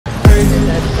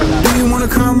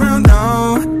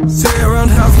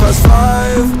past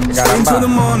 5. Stay till the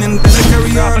morning, then I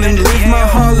carry on and live my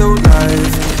hollow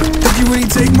life. Did you really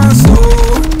take my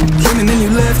soul? Came and then you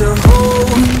left a hole.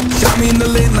 Shot me in the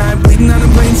late night, bleeding out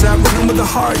in plain sight, running with a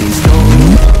heart you stole.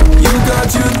 You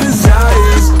got your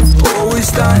desires, always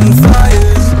starting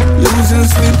fires, losing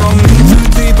sleep, I'm in too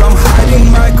deep, I'm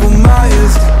hiding Michael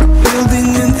Myers,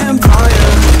 building an empire,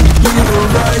 you were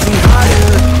rising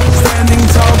higher, standing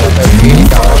tall but dreaming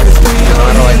far, cause we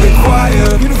don't require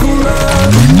beautiful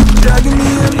love, dragging me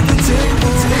under the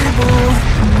table,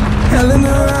 hell in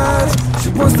her eyes, she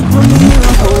wants to put me in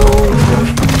a hole,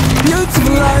 beautiful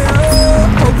liar,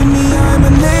 hoping me I'm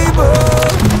a neighbor,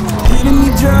 hitting me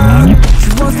dry, she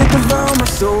wants to devour my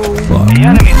soul. The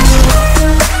enemy.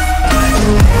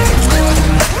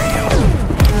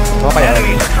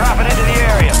 Enemies are dropping into the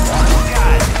area.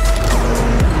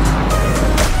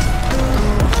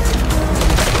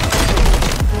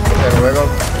 God. Luego.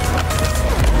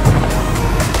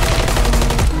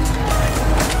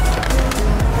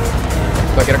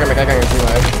 No quiero que me caigan encima,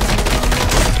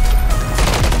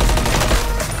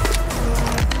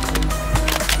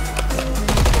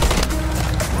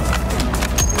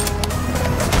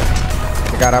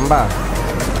 Caramba.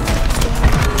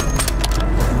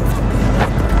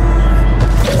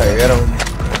 Se vivieron.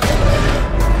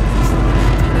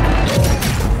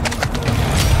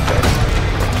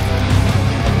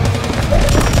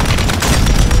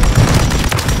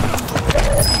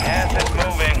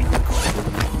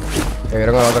 Se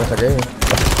vieron a los otros aquí.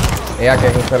 Ella que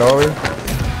es este lobby.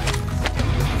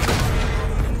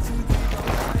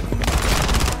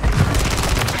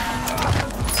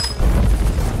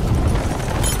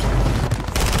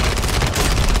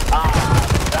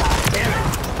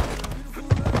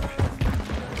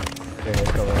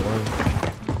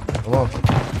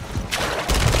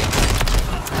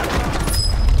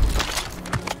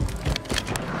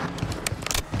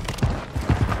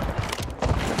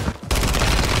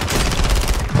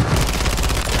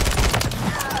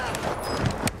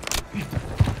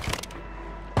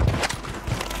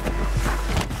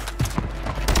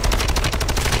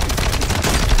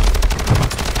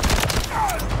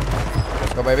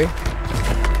 Baby,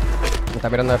 me está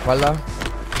mirando de espalda.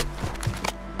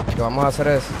 Lo que vamos a hacer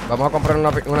es, vamos a comprar una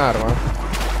arma,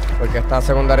 porque esta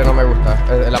secundaria no me gusta,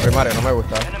 la primaria no me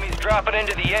gusta.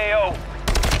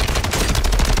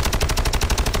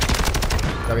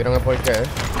 Ya vieron el porqué.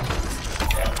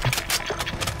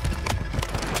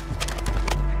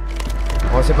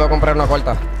 Vamos a ver si puedo comprar una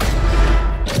cuarta.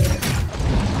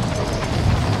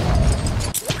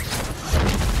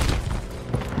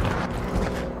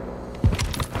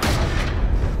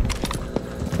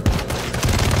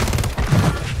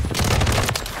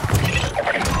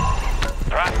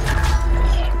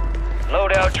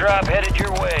 Drop headed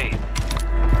your way.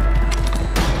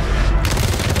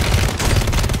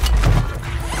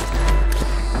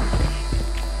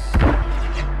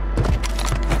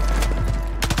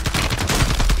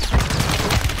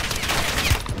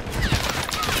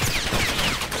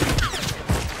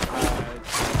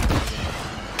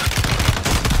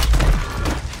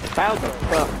 How the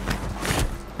fuck?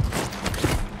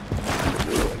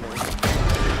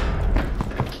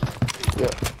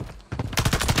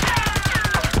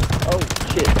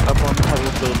 Up on the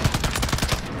whole building.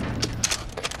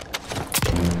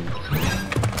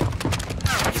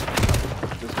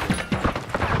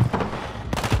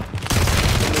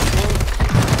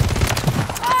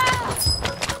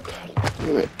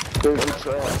 Damn it, there's a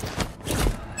trap.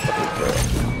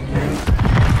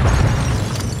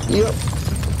 Yep,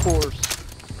 of course.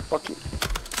 Fucking.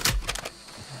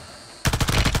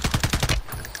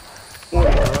 One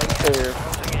right there.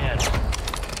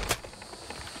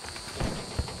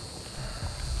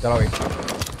 Ya lo vi.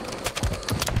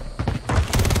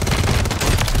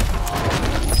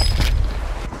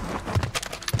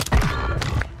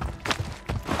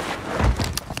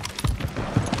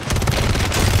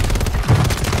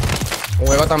 Un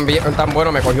juego tan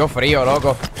bueno me cogió frío,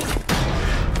 loco.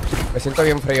 Me siento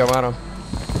bien frío, mano.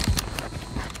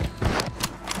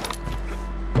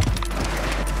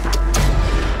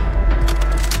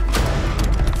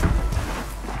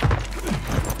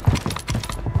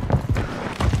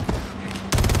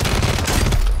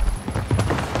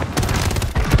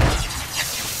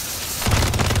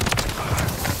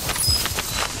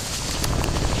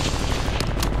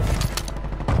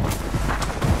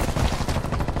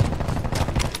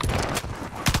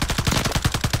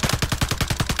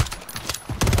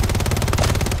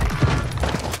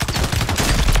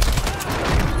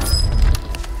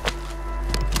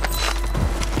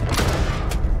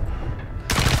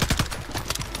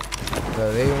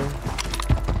 Te digo.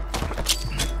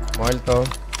 Muerto.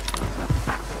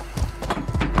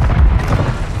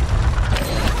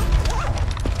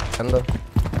 Ando.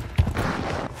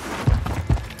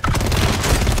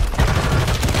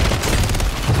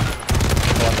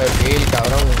 Va a hacer kill,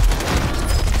 cabrón.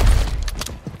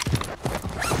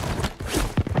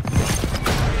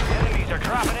 Enemies are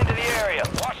dropping into the area.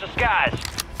 Watch the skies.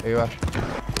 Ahí va.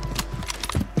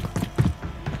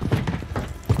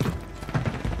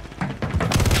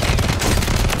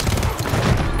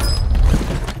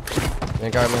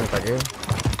 Tiene que haber gente aquí.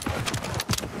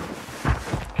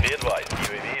 Be advised,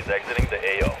 UAV is exiting the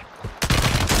AO.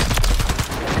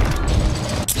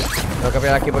 Tengo que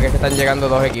pelear aquí porque es que están llegando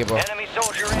dos equipos. Enemy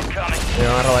soldier incoming. Me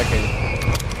van a robar kill.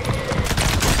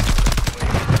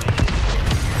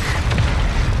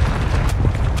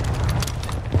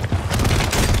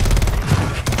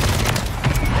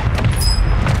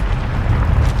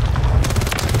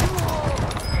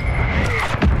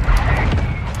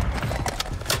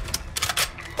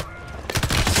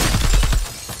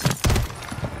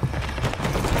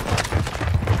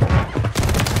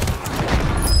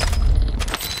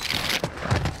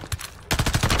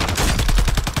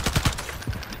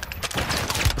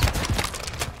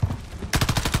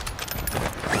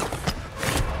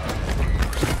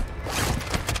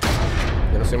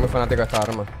 Soy muy fanático de esta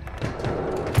arma.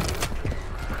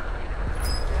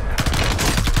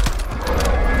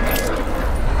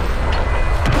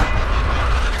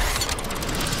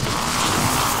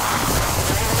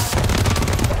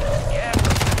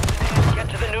 Get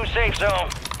to the new safe zone.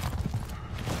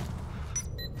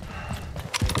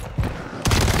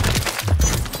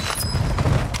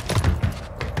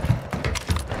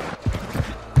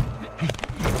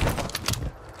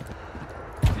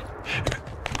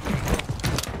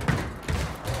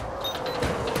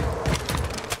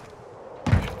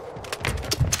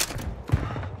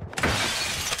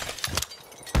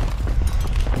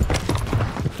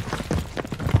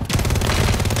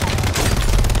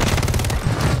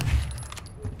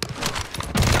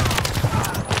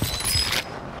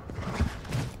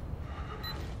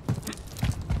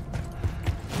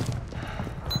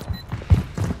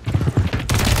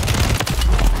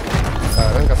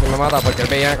 Casi me mata porque él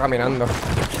veía caminando.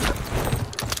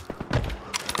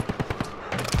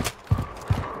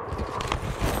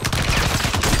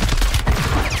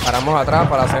 Paramos atrás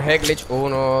para hacer head glitch.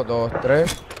 1, 2,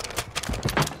 3.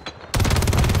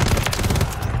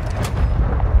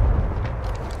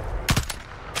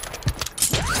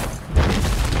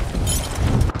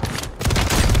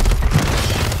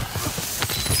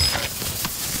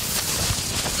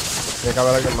 Tiene que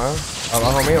haber alguien más.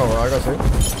 Abajo mío o algo así.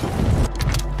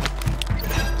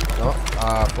 No,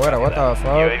 afuera, what the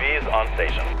fuck. UAV is on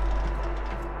station.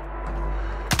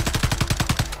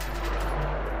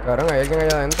 Cabrón, hay alguien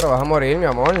allá adentro, vas a morir, mi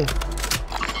amor. Yo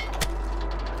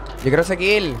quiero ese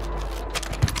kill.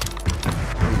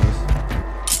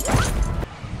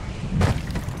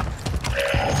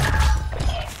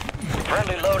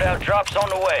 Friendly loadout drops on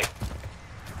the way.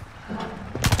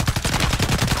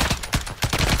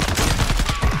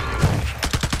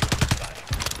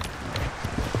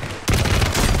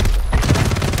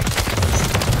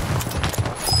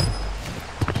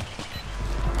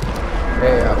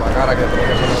 Apagar a que tiene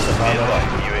que ser Be separado.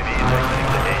 advised, UAV is exiting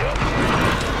the AO.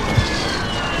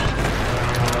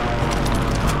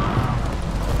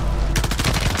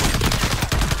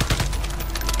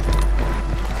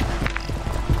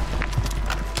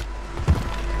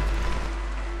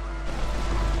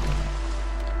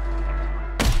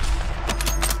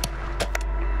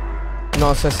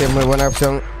 No sé si es muy buena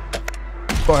opción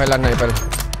coger la sniper.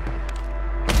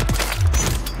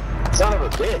 Son of a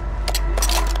bitch.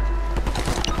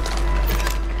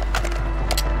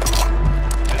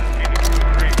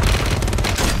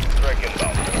 Strike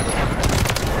inbound.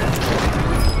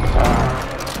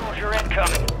 Soldier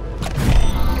incoming.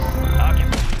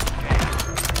 Occupant.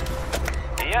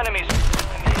 The enemies.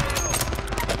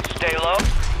 Stay low.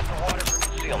 Water for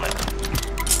concealment.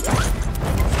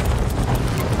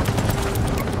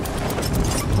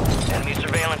 Enemy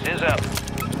surveillance is up.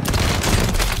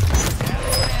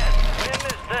 Win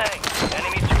this thing.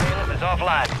 Enemy surveillance is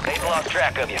offline. They've lost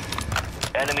track of you.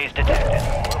 Enemies detected.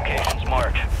 Locations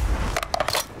marked.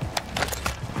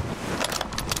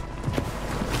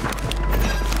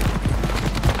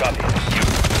 Copy.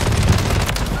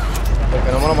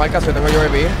 Porque no me lo marca si yo tengo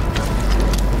UAV.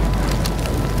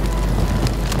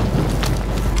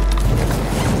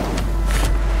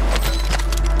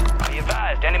 Be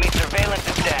advised, enemy surveillance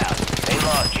is down. They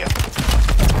lost you.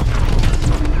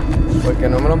 Porque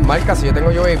no me los marca si yo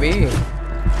tengo UAV. UAV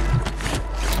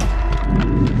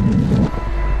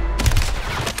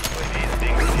is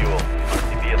being refueled.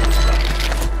 RTB at this time.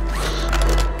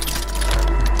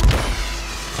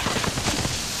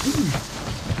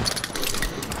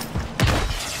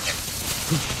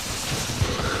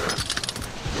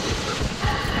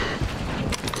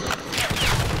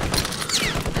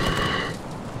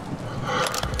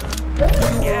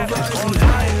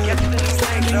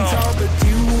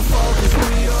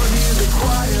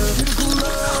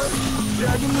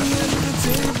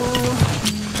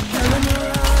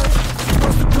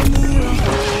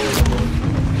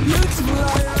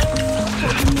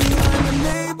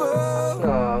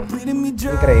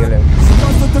 Increíble.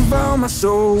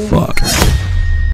 Fuck.